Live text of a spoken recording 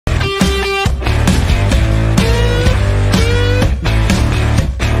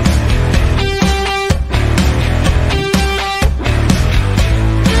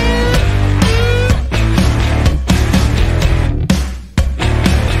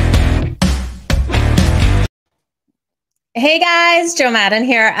Hey guys, Joe Madden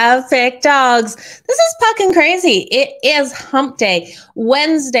here of Pickdawgz. This is Puckin crazy. It is hump day,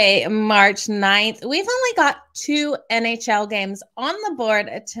 Wednesday, March 9th. We've only got 2 NHL games on the board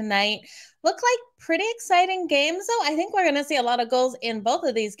tonight. Look like pretty exciting games, though. I think we're going to see a lot of goals in both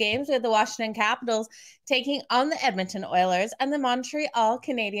of these games, with the Washington Capitals taking on the Edmonton Oilers and the Montreal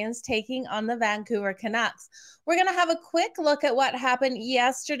Canadiens taking on the Vancouver Canucks. We're going to have a quick look at what happened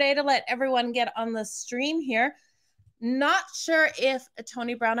yesterday to let everyone get on the stream here. Not sure if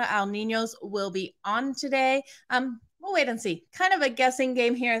Tony Brown or Al Ninos will be on today. We'll wait and see. Kind of a guessing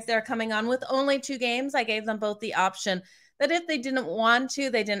game here if they're coming on with only 2 games. I gave them both the option that if they didn't want to,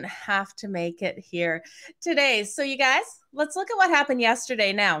 they didn't have to make it here today. So you guys, let's look at what happened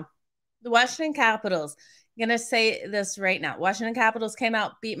yesterday. Now, the Washington Capitals, I'm going to say this right now. Washington Capitals came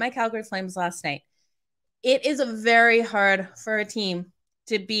out, beat my Calgary Flames last night. It is very hard for a team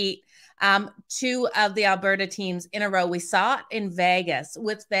to beat 2 of the Alberta teams in a row. We saw it in Vegas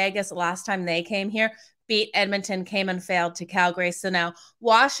with Vegas last time they came here, beat Edmonton, came and failed to Calgary. So now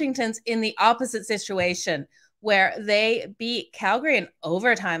Washington's in the opposite situation where they beat Calgary in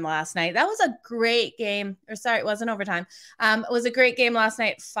overtime last night. That was a great game. Or sorry, it wasn't overtime. It was a great game last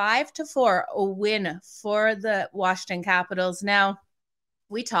night. 5-4, a win for the Washington Capitals. Now,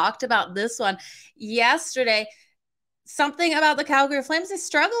 we talked about this one yesterday. Something about the Calgary Flames, they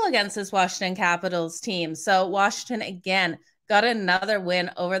struggle against this Washington Capitals team. So Washington, again, got another win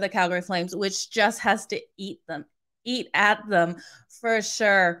over the Calgary Flames, which just has to eat at them for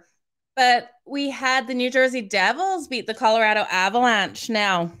sure. But we had the New Jersey Devils beat the Colorado Avalanche.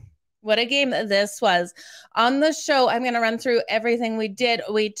 Now, what a game this was. On the show, I'm going to run through everything we did.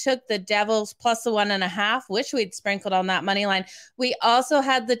 We took the Devils plus the 1.5, which we'd sprinkled on that money line. We also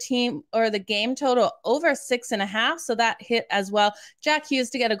had the team or the game total over 6.5, so that hit as well. Jack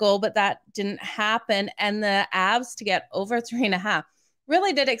Hughes to get a goal, but that didn't happen. And the Avs to get over 3.5.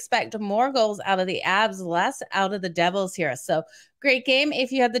 Really did expect more goals out of the Avs, less out of the Devils here. So great game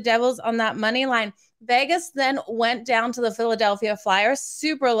if you had the Devils on that money line. Vegas then went down to the Philadelphia Flyers.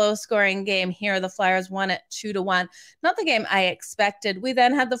 Super low scoring game here. The Flyers won it 2-1. Not the game I expected. We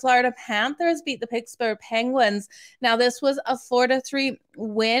then had the Florida Panthers beat the Pittsburgh Penguins. Now this was a 4-3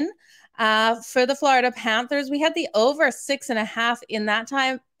 win for the Florida Panthers. We had the over 6.5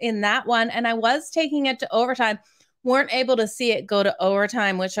 in that one, and I was taking it to overtime. Weren't able to see it go to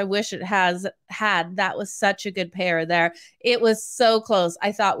overtime, which I wish it has had. That was such a good pair there. It was so close.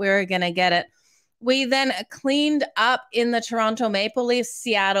 I thought we were going to get it. We then cleaned up in the Toronto Maple Leafs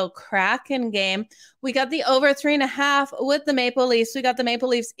Seattle Kraken game. We got the over 3.5 with the Maple Leafs. We got the Maple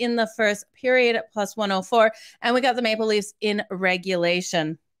Leafs in the first period at plus 104, and we got the Maple Leafs in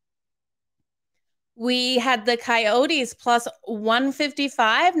regulation. We had the Coyotes plus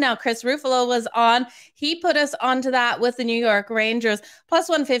 155. Now, Chris Ruffalo was on. He put us onto that with the New York Rangers plus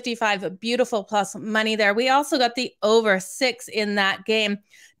 155. Beautiful plus money there. We also got the over 6 in that game.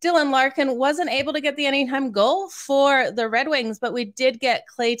 Dylan Larkin wasn't able to get the anytime goal for the Red Wings, but we did get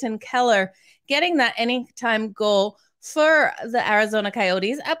Clayton Keller getting that anytime goal for the Arizona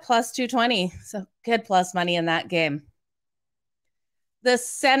Coyotes at plus 220. So good plus money in that game. The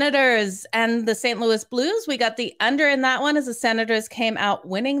Senators and the St. Louis Blues, we got the under in that one as the Senators came out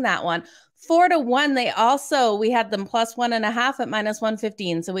winning that one. 4-1. We had them plus 1.5 at minus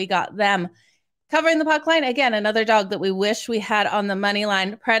 115. So we got them. Covering the puck line, again, another dog that we wish we had on the money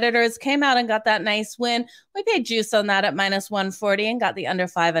line. Predators came out and got that nice win. We paid juice on that at minus 140 and got the under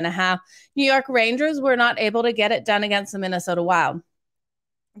 5.5. New York Rangers were not able to get it done against the Minnesota Wild.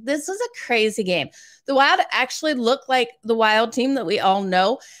 This was a crazy game. The Wild actually looked like the Wild team that we all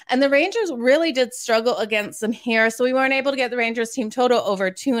know, and the Rangers really did struggle against them here, so we weren't able to get the Rangers team total over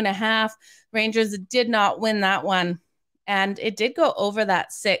 2.5. Rangers did not win that one, and it did go over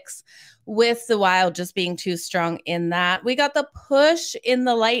that 6 with the Wild just being too strong in that. We got the push in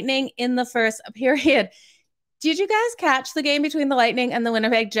the Lightning in the first period. Did you guys catch the game between the Lightning and the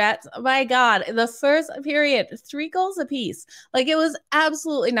Winnipeg Jets? My God, the first period, 3 goals apiece. Like, it was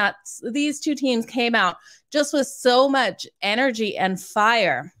absolutely nuts. These two teams came out just with so much energy and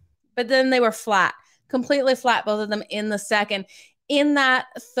fire, but then they were flat, completely flat, both of them in the second. In that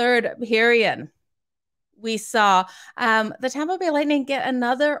third period, we saw the Tampa Bay Lightning get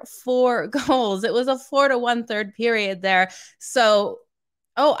another 4 goals. It was a 4-1 third period there. So,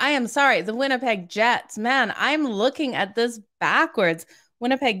 oh, I am sorry. The Winnipeg Jets, man, I'm looking at this backwards.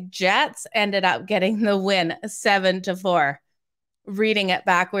 Winnipeg Jets ended up getting the win 7-4. Reading it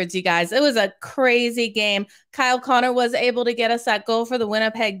backwards, you guys. It was a crazy game. Kyle Connor was able to get us that goal for the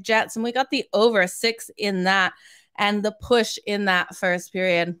Winnipeg Jets, and we got the over 6 in that and the push in that first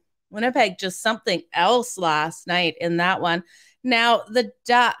period. Winnipeg just something else last night in that one. Now, the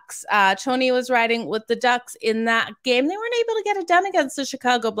Ducks, Tony was riding with the Ducks in that game. They weren't able to get it done against the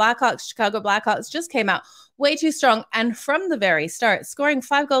Chicago Blackhawks. Chicago Blackhawks just came out way too strong. And from the very start, scoring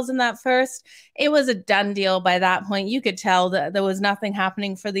 5 goals in that first, it was a done deal by that point. You could tell that there was nothing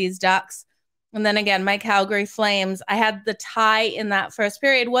happening for these Ducks. And then again, my Calgary Flames, I had the tie in that first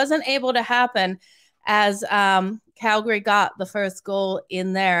period. Wasn't able to happen as Calgary got the first goal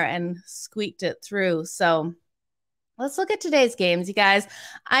in there and squeaked it through. So let's look at today's games, you guys.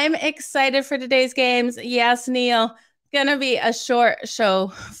 I'm excited for today's games. Yes, Neil, gonna be a short show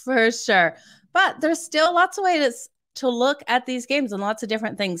for sure. But there's still lots of ways to look at these games and lots of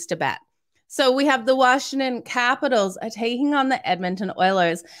different things to bet. So we have the Washington Capitals taking on the Edmonton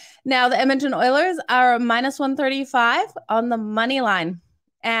Oilers. Now, the Edmonton Oilers are -135 on the money line.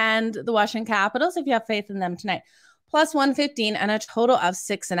 And the Washington Capitals, if you have faith in them tonight, +115 and a total of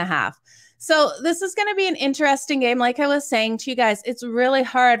 6.5. So this is going to be an interesting game. Like I was saying to you guys, it's really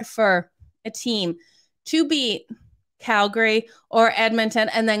hard for a team to beat Calgary or Edmonton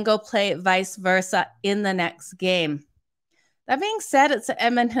and then go play vice versa in the next game. That being said, it's the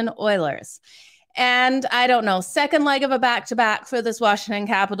Edmonton Oilers. And I don't know, second leg of a back-to-back for this Washington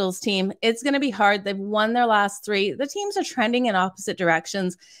Capitals team. It's going to be hard. They've won their last 3. The teams are trending in opposite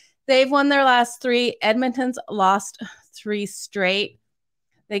directions. They've won their last 3. Edmonton's lost 3 straight.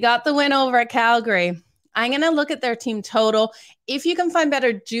 They got the win over at Calgary. I'm going to look at their team total. If you can find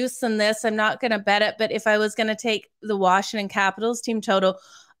better juice than this, I'm not going to bet it. But if I was going to take the Washington Capitals team total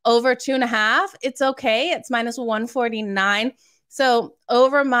over 2.5, it's okay. It's -149. So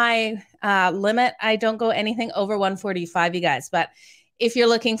over my limit, I don't go anything over 145, you guys. But if you're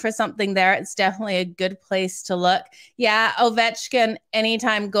looking for something there, it's definitely a good place to look. Yeah, Ovechkin,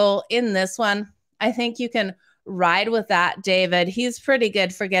 anytime goal in this one. I think you can ride with that, David. He's pretty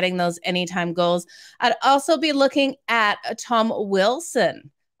good for getting those anytime goals. I'd also be looking at Tom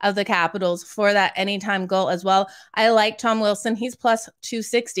Wilson of the Capitals for that anytime goal as well. I like Tom Wilson. He's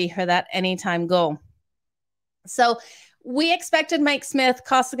 +260 for that anytime goal. So we expected Mike Smith.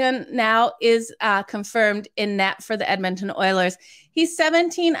 Costigan now is confirmed in net for the Edmonton Oilers. He's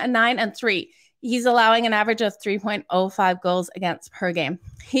 17-9-3. He's allowing an average of 3.05 goals against per game.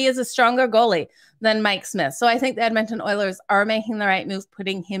 He is a stronger goalie than Mike Smith. So I think the Edmonton Oilers are making the right move,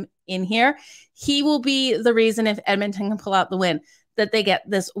 putting him in here. He will be the reason if Edmonton can pull out the win, that they get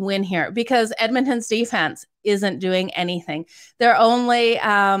this win here, because Edmonton's defense isn't doing anything. They're only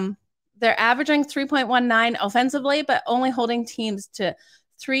they're averaging 3.19 offensively, but only holding teams to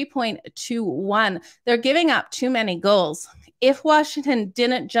 3.21. They're giving up too many goals. If Washington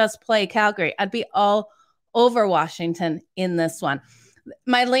didn't just play Calgary, I'd be all over Washington in this one.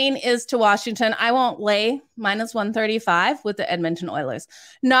 My lean is to Washington. I won't lay -135 with the Edmonton Oilers,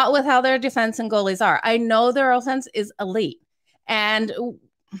 not with how their defense and goalies are. I know their offense is elite. And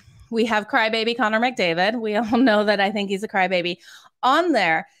we have crybaby Connor McDavid. We all know that I think he's a crybaby on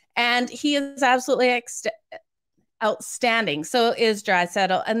there. And he is absolutely outstanding. So is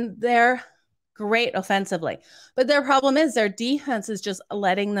Draisaitl. And they're great offensively. But their problem is their defense is just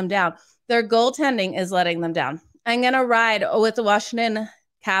letting them down. Their goaltending is letting them down. I'm going to ride with the Washington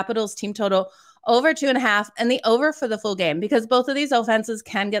Capitals team total over 2.5 and the over for the full game, because both of these offenses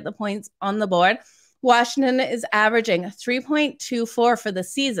can get the points on the board. Washington is averaging 3.24 for the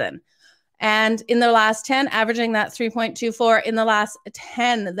season. And in their last 10, averaging that 3.24. In the last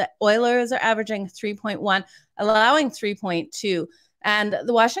 10, the Oilers are averaging 3.1, allowing 3.2. And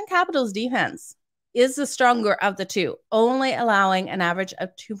the Washington Capitals defense is the stronger of the two, only allowing an average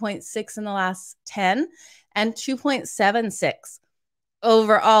of 2.6 in the last 10 and 2.76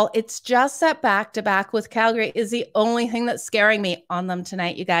 overall. It's just that back-to-back with Calgary is the only thing that's scaring me on them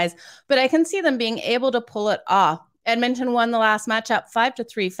tonight, you guys. But I can see them being able to pull it off. Edmonton won the last matchup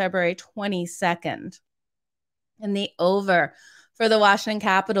 5-3, February 22nd. And the over for the Washington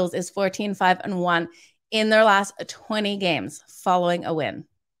Capitals is 14-5-1 in their last 20 games following a win.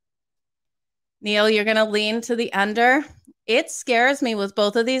 Neil, you're going to lean to the under. It scares me with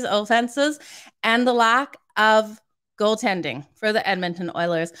both of these offenses and the lack of goaltending for the Edmonton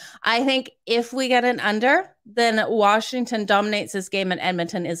Oilers. I think if we get an under, then Washington dominates this game and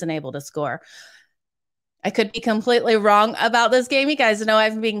Edmonton isn't able to score. I could be completely wrong about this game. You guys know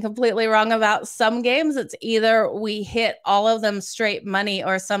I've been completely wrong about some games. It's either we hit all of them straight money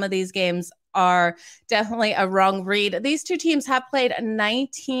or some of these games are definitely a wrong read. These two teams have played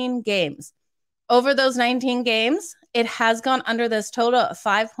 19 games. Over those 19 games, it has gone under this total of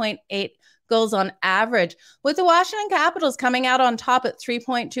 5.8 goals on average, with the Washington Capitals coming out on top at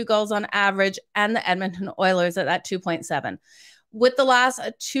 3.2 goals on average and the Edmonton Oilers at that 2.7. With the last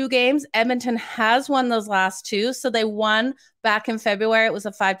 2 games, Edmonton has won those last 2. So they won back in February. It was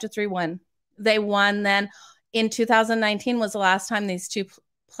a 5-3 win. They won then in 2019 was the last time these two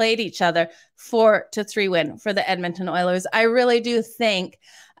played each other, 4-3 win for the Edmonton Oilers. I really do think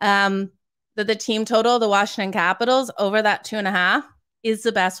that the team total, the Washington Capitals, over that 2.5 is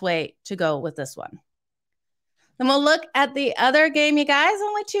the best way to go with this one. Then we'll look at the other game, you guys.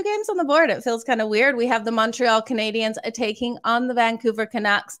 Only 2 games on the board. It feels kind of weird. We have the Montreal Canadiens taking on the Vancouver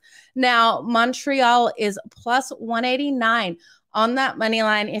Canucks. Now, Montreal is plus 189 on that money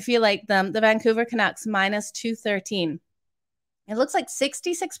line if you like them. The Vancouver Canucks minus 213. It looks like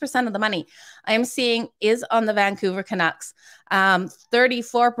 66% of the money I'm seeing is on the Vancouver Canucks,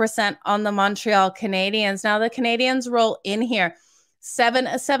 34% on the Montreal Canadiens. Now, the Canadiens roll in here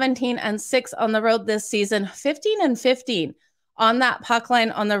 7-17-6 on the road this season, 15-15 on that puck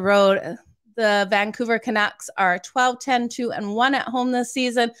line on the road. The Vancouver Canucks are 12-10-2-1 at home this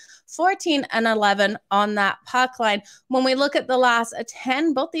season, 14-11 on that puck line. When we look at the last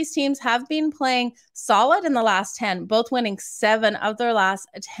 10, both these teams have been playing solid in the last 10, both winning 7 of their last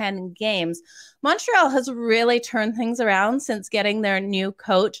 10 games. Montreal has really turned things around since getting their new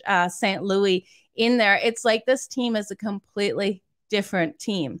coach, St. Louis, in there. It's like this team is a completely different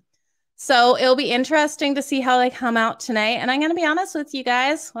team. So it'll be interesting to see how they come out tonight. And I'm going to be honest with you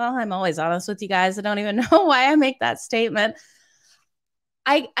guys. Well, I'm always honest with you guys. I don't even know why I make that statement.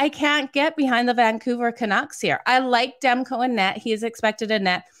 I can't get behind the Vancouver Canucks here. I like Demko in net. He is expected in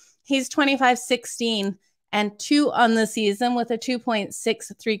net. He's 25-16-2 on the season with a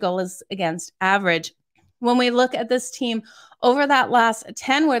 2.63 goals against average. When we look at this team over that last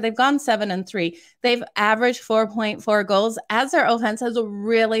 10, where they've gone 7-3, they've averaged 4.4 goals as their offense has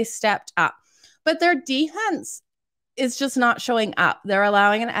really stepped up. But their defense is just not showing up. They're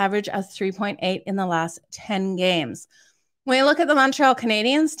allowing an average of 3.8 in the last 10 games. When we look at the Montreal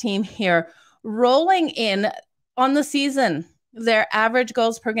Canadiens team here, rolling in on the season, their average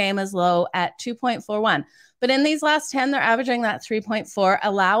goals per game is low at 2.41. But in these last 10, they're averaging that 3.4,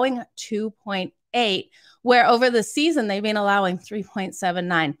 allowing 2.8. Where over the season, they've been allowing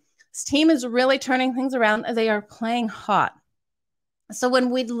 3.79. This team is really turning things around. They are playing hot. So when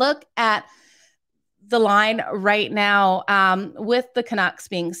we look at the line right now, with the Canucks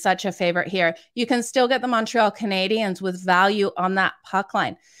being such a favorite here, you can still get the Montreal Canadiens with value on that puck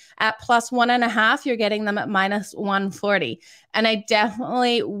line. At plus 1.5, you're getting them at minus 140. And I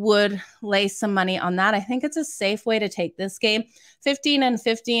definitely would lay some money on that. I think it's a safe way to take this game.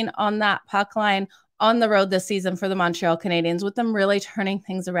 15-15 on that puck line on the road this season for the Montreal Canadiens, with them really turning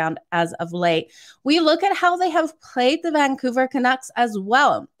things around as of late. We look at how they have played the Vancouver Canucks as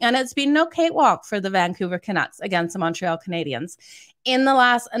well, and it's been no cakewalk for the Vancouver Canucks against the Montreal Canadiens. In the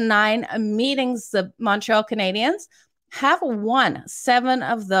last 9 meetings, the Montreal Canadiens have won 7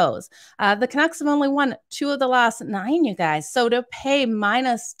 of those. The Canucks have only won 2 of the last 9, you guys. So to pay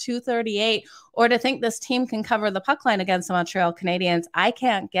minus 238 or to think this team can cover the puck line against the Montreal Canadiens, I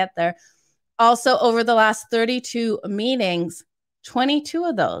can't get there. Also, over the last 32 meetings, 22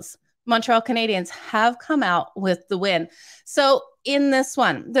 of those Montreal Canadiens have come out with the win. So in this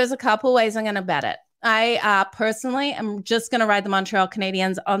one, there's a couple ways I'm going to bet it. I personally am just going to ride the Montreal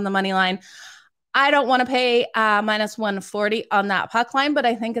Canadiens on the money line. I don't want to pay minus 140 on that puck line, but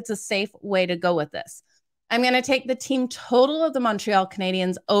I think it's a safe way to go with this. I'm going to take the team total of the Montreal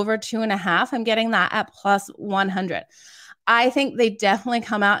Canadiens over 2.5. I'm getting that at plus 100. I think they definitely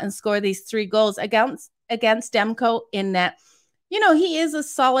come out and score these 3 goals against Demko in net. You know, he is a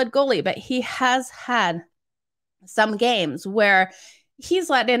solid goalie, but he has had some games where he's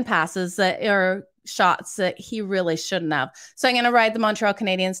let in passes or shots that he really shouldn't have. So I'm going to ride the Montreal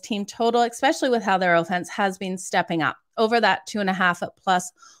Canadiens team total, especially with how their offense has been stepping up over that 2.5 at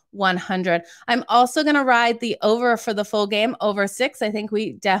plus 100. I'm also going to ride the over for the full game, over 6. I think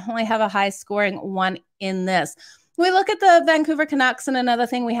we definitely have a high scoring one in this. We look at the Vancouver Canucks, and another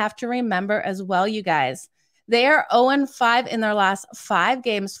thing we have to remember as well, you guys, they are 0-5 in their last 5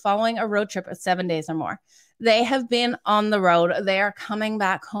 games following a road trip of 7 days or more. They have been on the road. They are coming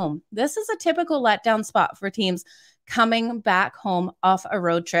back home. This is a typical letdown spot for teams coming back home off a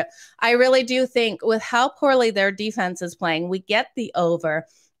road trip. I really do think with how poorly their defense is playing, we get the over.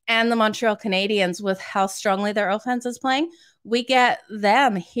 And the Montreal Canadiens, with how strongly their offense is playing, we get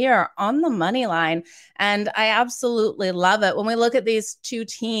them here on the money line. And I absolutely love it. When we look at these two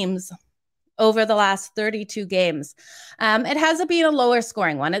teams over the last 32 games, it hasn't been a lower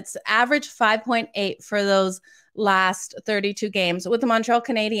scoring one. It's average 5.8 for those last 32 games, with the Montreal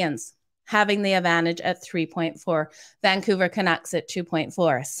Canadiens having the advantage at 3.4. Vancouver Canucks at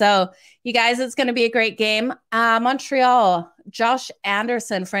 2.4. So, you guys, it's going to be a great game. Montreal, Josh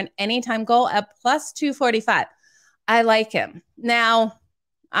Anderson for an anytime goal at plus 245. I like him. Now,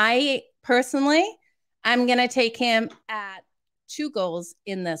 I personally, I'm going to take him at 2 goals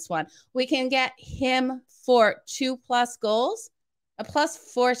in this one. We can get him for 2+ goals, a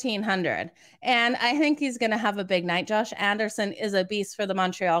plus 1,400. And I think he's going to have a big night. Josh Anderson is a beast for the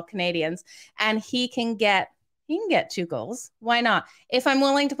Montreal Canadiens, and he can get 2 goals. Why not? If I'm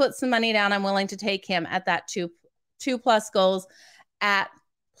willing to put some money down, I'm willing to take him at that 2+ goals at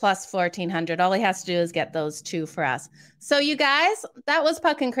plus 1,400. All he has to do is get those 2 for us. So you guys, that was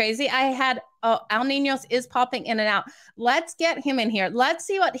Puckin Crazy. I had Al Ninos is popping in and out. Let's get him in here. Let's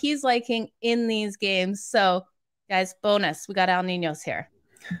see what he's liking in these games. So guys, bonus, we got Al Ninos here.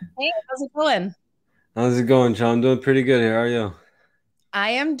 Hey, how's it going? How's it going, John? I'm doing pretty good here. How are you?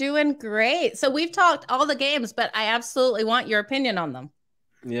 I am doing great. So we've talked all the games, but I absolutely want your opinion on them.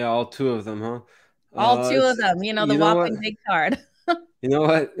 Yeah, all 2 of them, huh? All 2 of It's them, the you know what? whopping big card. You know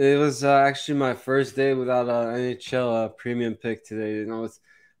what? It was actually my first day without an NHL premium pick today. It's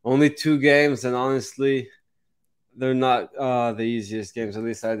only 2 games, and honestly, they're not the easiest games. At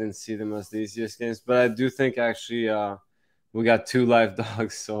least I didn't see them as the easiest games. But I do think actually we got 2 live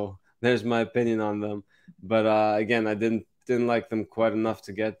dogs, so there's my opinion on them. But again, I didn't like them quite enough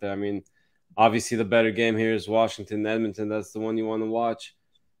to get there. I mean, obviously the better game here is Washington Edmonton. That's the one you want to watch,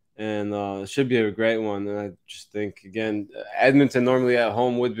 and it should be a great one. And I just think again, Edmonton normally at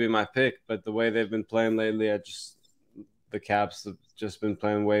home would be my pick, but the way they've been playing lately, the Caps have just been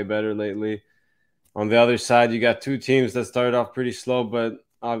playing way better lately. On the other side, you got 2 teams that started off pretty slow, but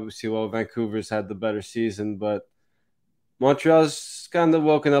obviously, well, Vancouver's had the better season, but Montreal's kind of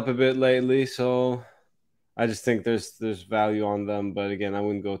woken up a bit lately, so I just think there's value on them. But again, I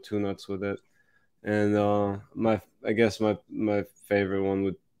wouldn't go too nuts with it. And I guess my favorite one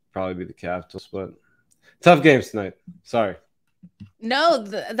would probably be the Capitals, but tough games tonight. Sorry. No,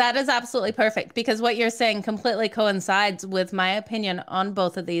 that is absolutely perfect because what you're saying completely coincides with my opinion on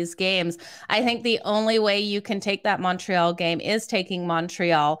both of these games. I think the only way you can take that Montreal game is taking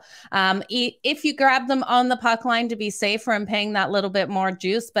Montreal. If you grab them on the puck line to be safer and paying that little bit more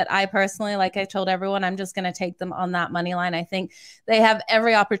juice, but I personally, like I told everyone, I'm just going to take them on that money line. I think they have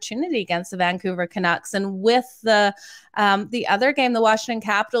every opportunity against the Vancouver Canucks. And with the other game, the Washington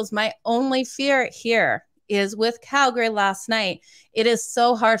Capitals, my only fear here is with Calgary last night. It is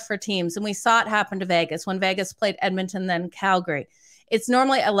so hard for teams. And we saw it happen to Vegas when Vegas played Edmonton, then Calgary. It's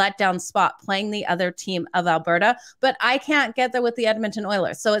normally a letdown spot playing the other team of Alberta, but I can't get there with the Edmonton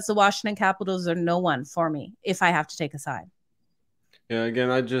Oilers. So it's the Washington Capitals or no one for me if I have to take a side. Yeah,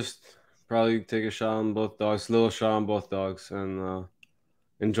 again, I just probably take a shot on both dogs, little shot on both dogs, and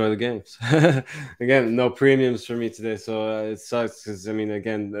enjoy the games. Again, no premiums for me today, so it sucks because I mean,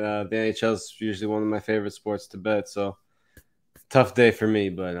 again, the NHL is usually one of my favorite sports to bet. So tough day for me,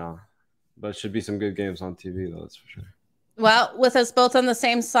 but should be some good games on TV though. That's for sure. Well, with us both on the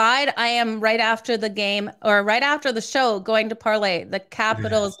same side, I am right after the game or right after the show going to parlay the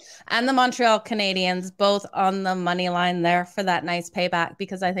Capitals and the Montreal Canadiens both on the money line there for that nice payback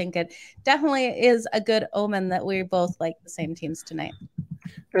because I think it definitely is a good omen that we both like the same teams tonight.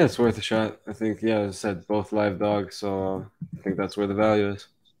 Yeah, it's worth a shot. I think, yeah, as I said, both live dogs, so I think that's where the value is.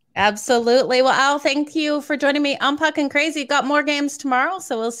 Absolutely. Well, Al, thank you for joining me on Puckin Crazy. Got more games tomorrow,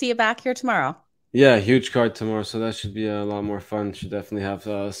 so we'll see you back here tomorrow. Yeah, huge card tomorrow, so that should be a lot more fun. Should definitely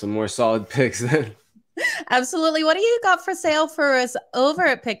have some more solid picks then. Absolutely. What do you got for sale for us over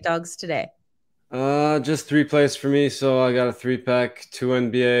at Pickdawgz today? Just 3 plays for me. So I got a 3-pack, 2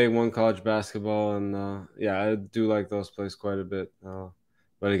 NBA, 1 college basketball, and yeah, I do like those plays quite a bit.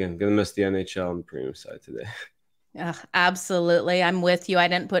 But again, gonna miss the NHL on the premium side today. Absolutely. I'm with you. I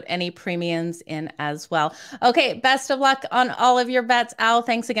didn't put any premiums in as well. Okay. Best of luck on all of your bets. Al,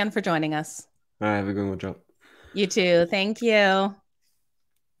 thanks again for joining us. All right, have a good one, Joe. You too. Thank you.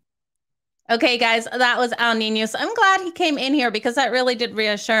 Okay, guys, that was Al Ninos. I'm glad he came in here because that really did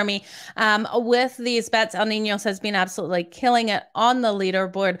reassure me. With these bets, Al Ninos has been absolutely killing it on the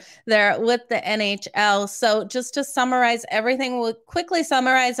leaderboard there with the NHL. So just to summarize everything, we'll quickly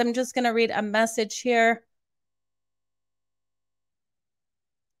summarize. I'm just going to read a message here.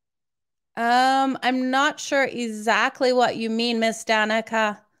 I'm not sure exactly what you mean, Miss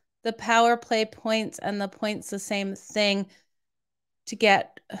Danica. The power play points and the points the same thing to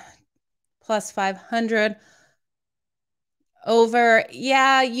get plus 500 over.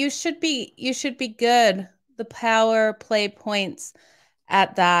 Yeah, you should be good. The power play points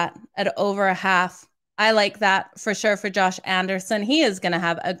at over a half. I like that for sure for Josh Anderson. He is going to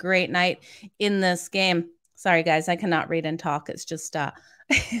have a great night in this game. Sorry, guys, I cannot read and talk. It's just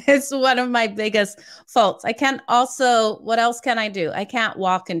it's one of my biggest faults. I can't also, what else can I do? I can't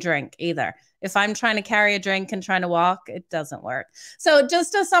walk and drink either. If I'm trying to carry a drink and trying to walk, it doesn't work. So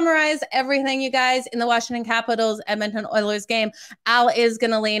just to summarize everything, you guys, in the Washington Capitals Edmonton Oilers game, Al is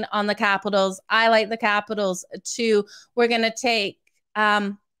going to lean on the Capitals. I like the Capitals too. We're going to take,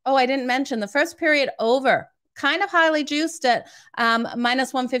 oh, I didn't mention the first period over. Kind of highly juiced at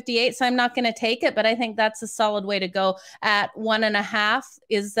minus 158, so I'm not going to take it, but I think that's a solid way to go at 1.5.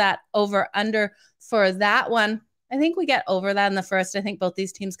 Is that over under for that one? I think we get over that in the first. I think both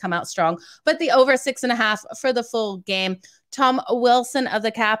these teams come out strong, but the over 6.5 for the full game. Tom Wilson of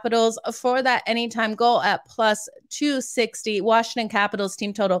the Capitals for that anytime goal at plus 260. Washington Capitals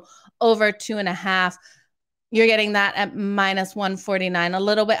team total over 2.5. You're getting that at minus 149, a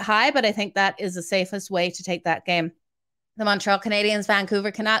little bit high, but I think that is the safest way to take that game. The Montreal Canadiens,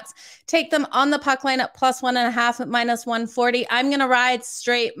 Vancouver Canucks, take them on the puck line at plus 1.5 at minus 140. I'm going to ride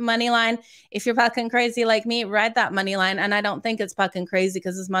straight money line. If you're pucking crazy like me, ride that money line. And I don't think it's pucking crazy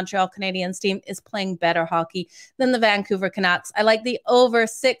because this Montreal Canadiens team is playing better hockey than the Vancouver Canucks. I like the over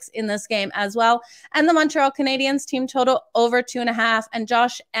 6 in this game as well. And the Montreal Canadiens team total over 2.5. And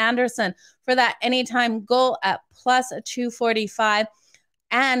Josh Anderson for that anytime goal at plus 245.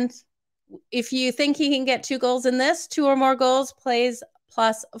 And if you think he can get 2 goals in this, 2 or more goals, plays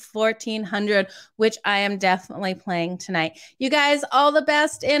plus 1,400, which I am definitely playing tonight. You guys, all the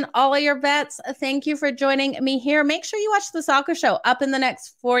best in all of your bets. Thank you for joining me here. Make sure you watch the soccer show up in the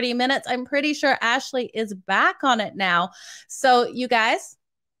next 40 minutes. I'm pretty sure Ashley is back on it now. So you guys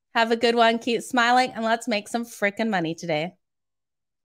have a good one. Keep smiling and let's make some freaking money today.